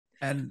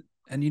And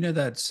you know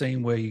that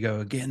scene where you go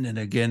again and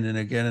again and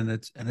again,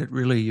 and it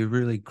really, you're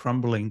really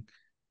crumbling,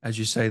 as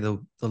you say, the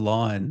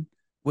line.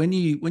 When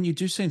you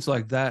do scenes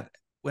like that,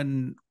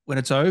 when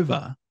it's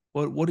over,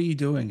 what are you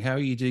doing? How are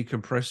you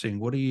decompressing?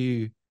 What are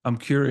you? I'm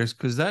curious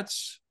because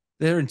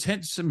they're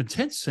intense, some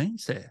intense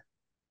scenes there.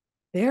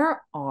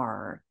 There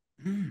are.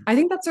 Mm. I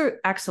think that's an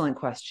excellent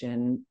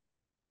question.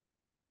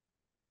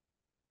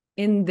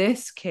 In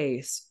this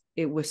case,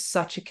 it was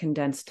such a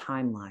condensed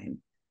timeline,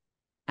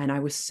 and I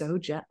was so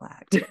jet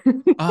lagged.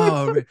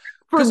 Oh, For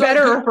because I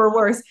better or for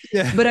worse.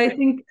 yeah. But I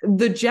think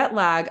the jet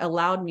lag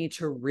allowed me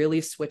to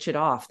really switch it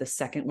off the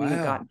second we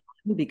got Wow.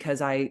 done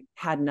because I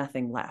had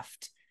nothing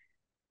left.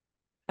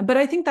 But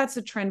I think that's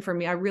a trend for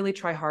me. I really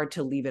try hard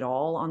to leave it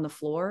all on the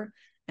floor,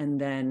 and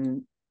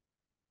then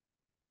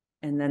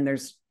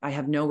there's I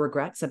have no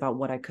regrets about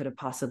what I could have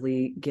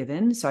possibly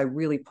given. So I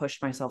really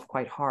pushed myself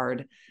quite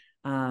hard.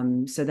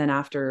 So then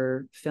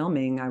after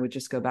filming, I would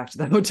just go back to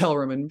the hotel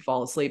room and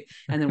fall asleep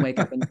and then wake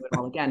up and do it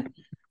all again.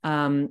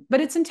 But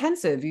it's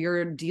intensive.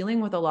 You're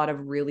dealing with a lot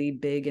of really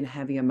big and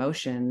heavy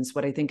emotions.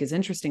 What I think is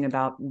interesting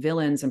about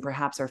villains and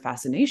perhaps our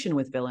fascination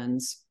with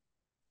villains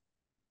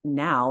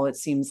now, it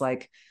seems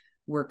like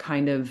we're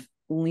kind of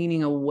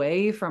leaning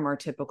away from our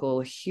typical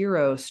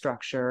hero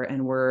structure,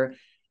 and we're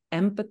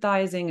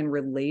empathizing and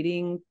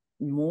relating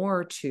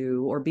more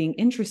to, or being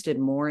interested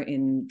more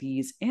in,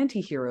 these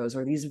anti-heroes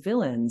or these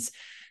villains.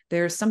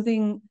 There's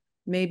something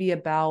maybe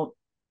about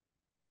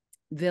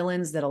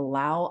villains that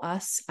allow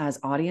us as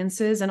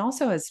audiences and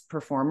also as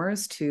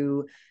performers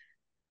to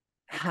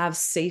have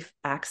safe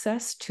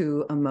access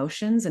to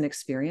emotions and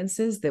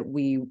experiences that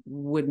we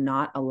would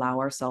not allow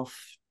ourselves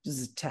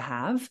to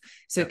have.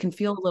 So Yeah. it can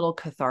feel a little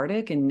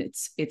cathartic, and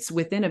it's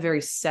within a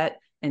very set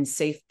and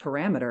safe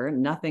parameter.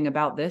 Nothing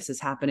about this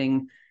is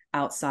happening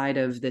outside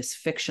of this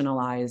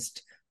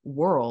fictionalized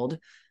world.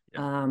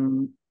 Yeah.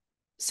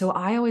 So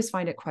I always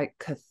find it quite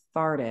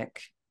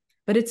cathartic,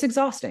 but it's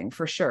exhausting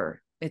for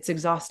sure. It's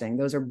exhausting.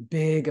 Those are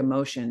big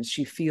emotions.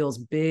 She feels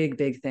big,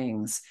 big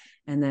things.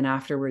 And then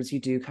afterwards, you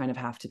do kind of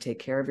have to take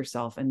care of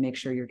yourself and make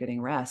sure you're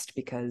getting rest,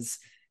 because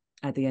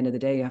at the end of the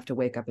day, you have to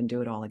wake up and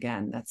do it all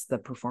again. That's the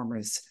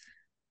performer's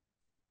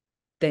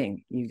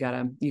thing. You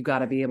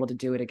gotta be able to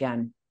do it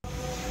again.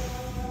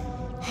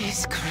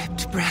 His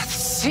crypt breath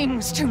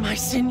sings to my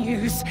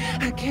sinews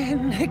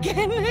again,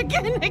 again,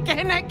 again,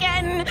 again,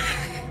 again.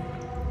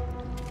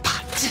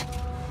 But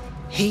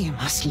he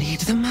must lead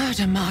the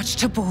murder march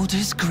to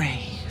Baldur's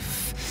grave.